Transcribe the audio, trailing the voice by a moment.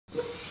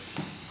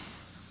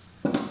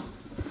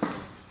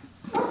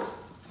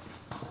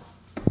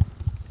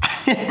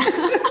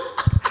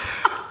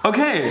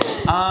Okay,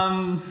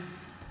 I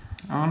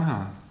don't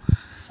know.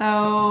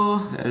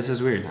 So this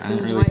is weird.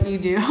 This is what you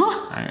do.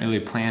 I didn't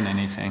really plan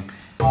anything.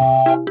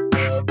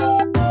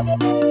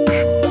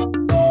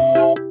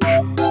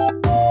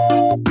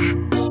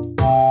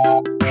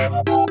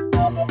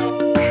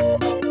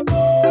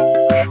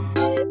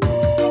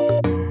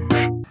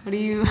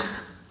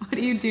 What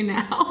do you do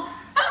now?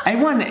 I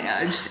want to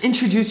just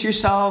introduce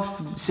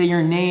yourself, say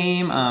your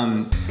name.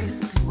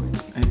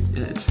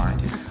 It's fine,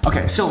 dude.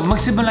 Okay, so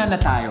magsimula na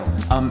tayo.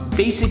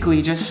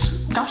 Basically,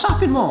 just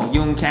kausapin mo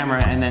yung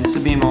camera and then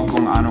sabihin mo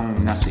kung anong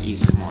nasa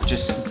isip mo.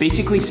 Just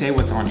basically say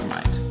what's on your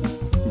mind.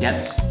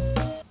 Gets?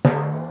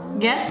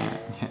 Gets?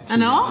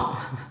 Ano?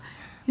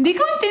 Hindi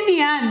ko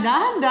intindihan.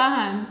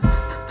 Dahan-dahan.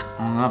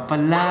 Nga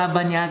pala,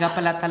 banyaga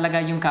pala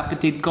talaga yung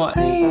kapatid ko.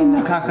 Ay,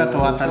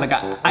 nakakatawa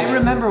talaga. I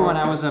remember when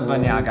I was a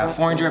banyaga,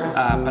 foreigner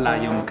pala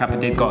yung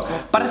kapatid ko.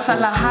 Para sa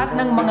lahat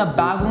ng mga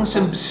bagong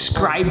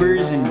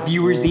subscribers and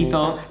viewers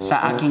dito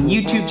sa aking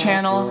YouTube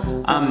channel,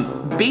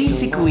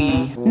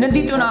 basically,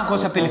 nandito na ako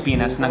sa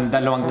Pilipinas ng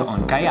 2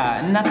 taon.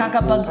 Kaya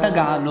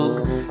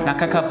nakakapag-Tagalog,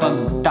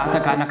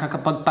 nakakapag-tataka,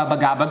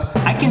 nakakapagpabagabag.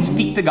 I can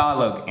speak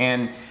Tagalog.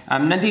 And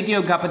nandito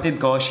yung kapatid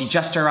ko, she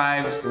just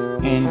arrived.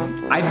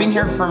 And I've been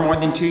here for more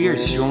than 2 years.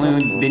 She's only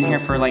been here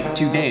for like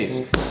 2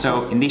 days.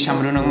 So, hindi siya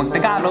marunong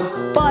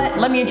mag-Tagalog. But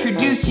let me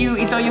introduce you.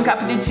 Ito yung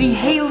kapatid si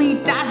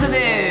Haley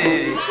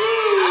Dasovich.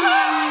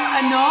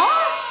 Ano?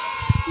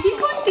 Hindi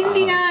ko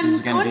intindihan.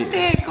 This is gonna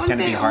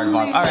be a hard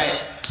vlog. All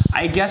right.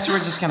 I guess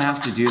we're just gonna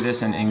have to do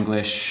this in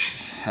English,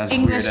 as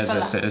weird as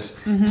this is.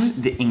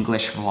 The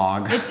English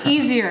vlog. It's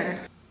easier.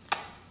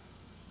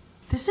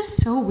 This is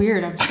so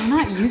weird. I'm so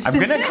not used to this. I'm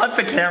gonna cut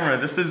the camera.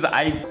 This is,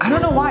 I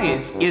don't know why.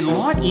 It's a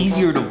lot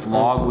easier to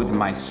vlog with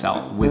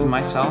myself,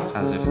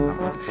 as if,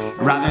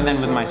 rather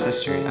than with my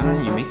sister. I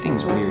don't know, you make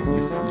things weird.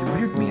 You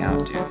weird me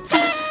out, dude.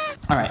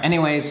 All right,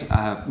 anyways,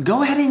 go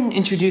ahead and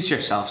introduce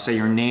yourself. Say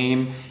your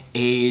name,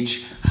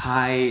 age,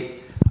 height.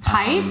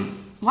 Height?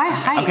 Why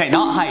height? Okay,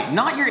 not height.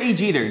 Not your age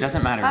either.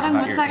 Doesn't matter Parang,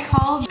 about what's your that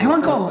called?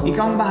 Ewan ko,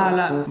 ikaw ang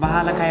bahala.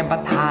 Bahala kaya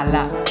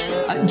bathala.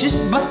 Just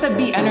basta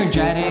be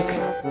energetic,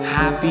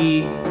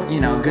 happy,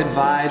 you know, good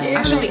vibes. Scary.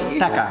 Actually,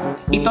 taka,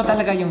 ito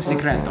talaga yung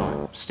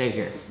sekreto. Stay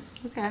here.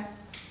 Okay.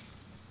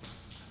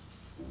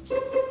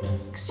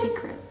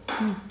 Secret.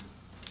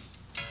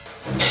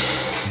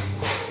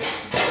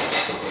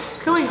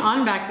 What's going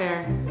on back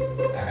there?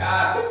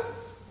 Taka,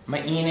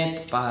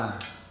 mainit pa.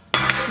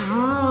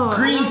 Oh.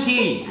 Green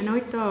tea. Ano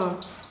ito?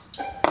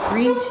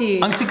 Green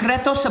tea. Ang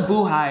sikreto sa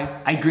buhay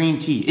ay green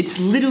tea. It's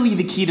literally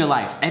the key to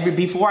life.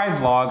 Before I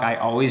vlog, I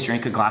always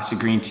drink a glass of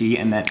green tea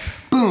and then,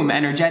 boom,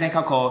 energetic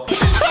ako.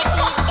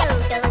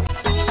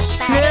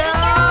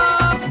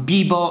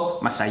 Bibo,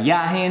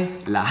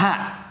 masayahin,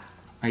 lahat.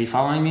 Are you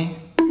following me?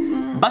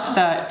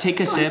 Basta, take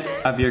a sip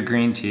of your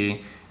green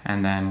tea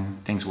and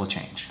then things will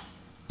change.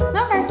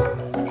 Okay.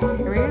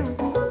 Here we go.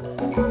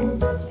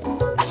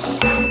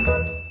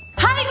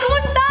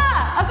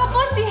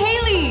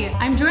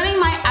 I'm joining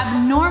my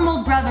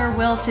abnormal brother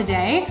Will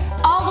today,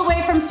 all the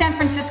way from San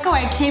Francisco.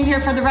 I came here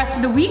for the rest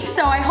of the week,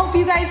 so I hope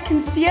you guys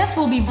can see us.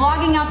 We'll be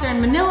vlogging out there in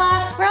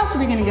Manila. Where else are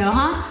we gonna go,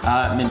 huh?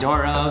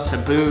 Mindoro,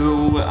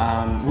 Cebu.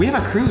 We have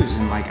a cruise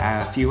in like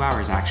a few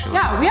hours, actually.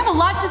 Yeah, we have a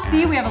lot to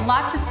see, we have a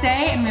lot to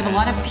say, and we have a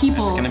lot of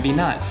people. It's gonna be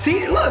nuts.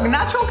 See, look,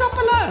 natural ka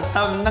pala.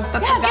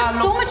 Yeah, it gets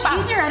so much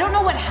easier. I don't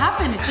know what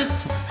happened. It's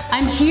just,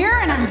 I'm here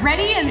and I'm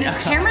ready, and this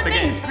camera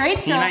thing is great.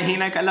 So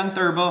Hinay ka lang,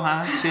 turbo,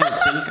 ha? Chill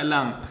ka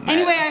lang.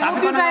 Anyway, I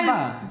hope you guys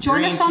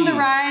join us on the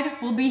ride.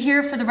 We'll be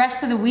here for the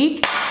rest of the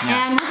week,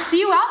 and we'll see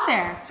you out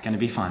there. It's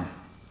gonna be fun.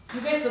 You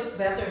guys look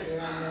better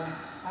here on the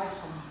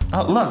iPhone.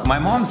 Oh, look, my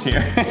mom's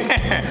here.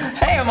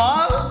 Hey,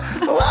 Mom!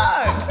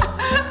 Look!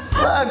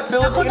 Look,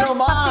 Filipino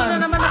mom! Pati na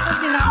naman ako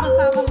sinama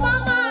sa ako.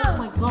 Oh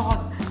my God.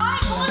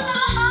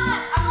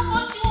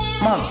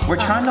 Mom, we're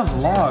trying to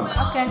vlog.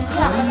 Okay.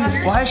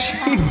 Why is she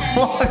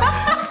vlogging?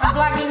 I'm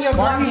vlogging, you're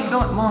Why are you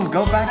vlogging. Mom,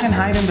 go back and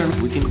hide in the...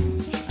 We can...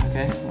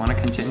 Okay, wanna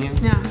continue?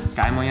 Yeah.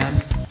 Kaya mo yan?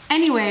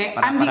 Anyway,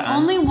 I'm the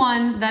only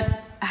one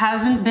that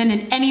hasn't been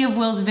in any of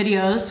Will's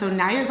videos, so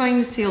now you're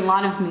going to see a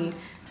lot of me.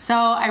 So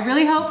I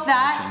really hope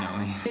that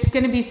it's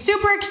gonna be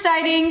super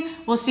exciting.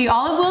 We'll see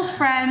all of Will's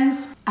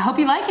friends. I hope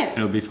you like it.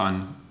 It'll be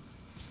fun.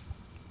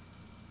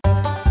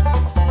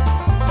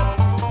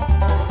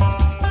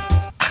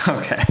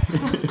 Okay.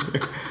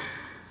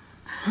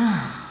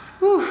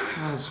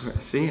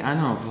 See, I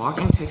know,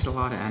 vlogging takes a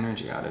lot of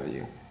energy out of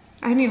you.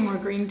 I need more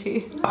green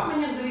tea.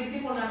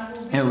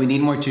 Yeah, we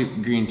need more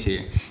green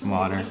tea.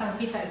 Water.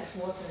 It's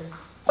water.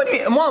 What do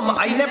you mean? Mom,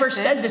 I never this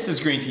said is? this is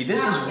green tea.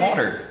 This is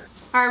water.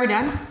 Are we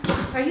done?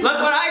 Look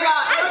what I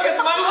got! Look,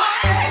 it's my mom!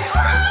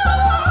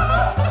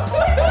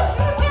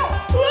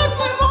 Look,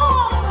 my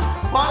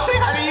mom! Mom, say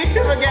hi to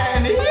YouTube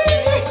again!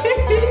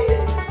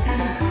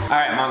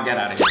 Alright, Mom, get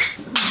out of here.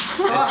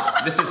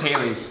 This is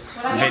Haley's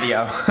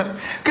video.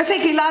 Kasi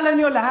kilala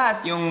nyo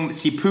lahat yung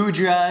si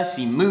Pudra,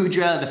 si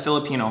Mudra, the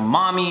Filipino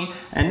mommy,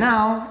 and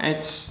now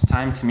it's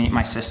time to meet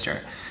my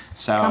sister.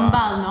 So,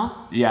 Kambal, no?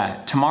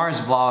 yeah, tomorrow's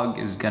vlog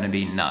is gonna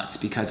be nuts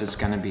because it's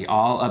gonna be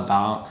all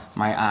about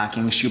my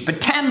aking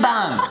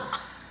shupatembang.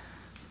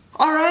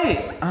 All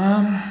right.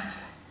 All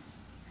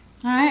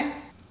right.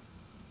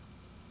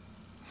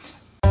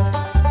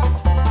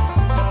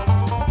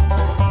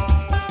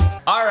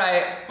 All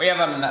right,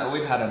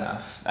 we've had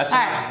enough. That's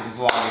enough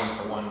vlogging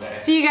for one day.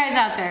 See you guys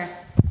out there.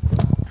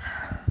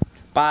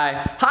 Bye.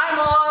 Hi,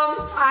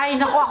 Mom! Ay,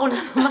 naku, ako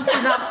na naman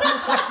sinabi.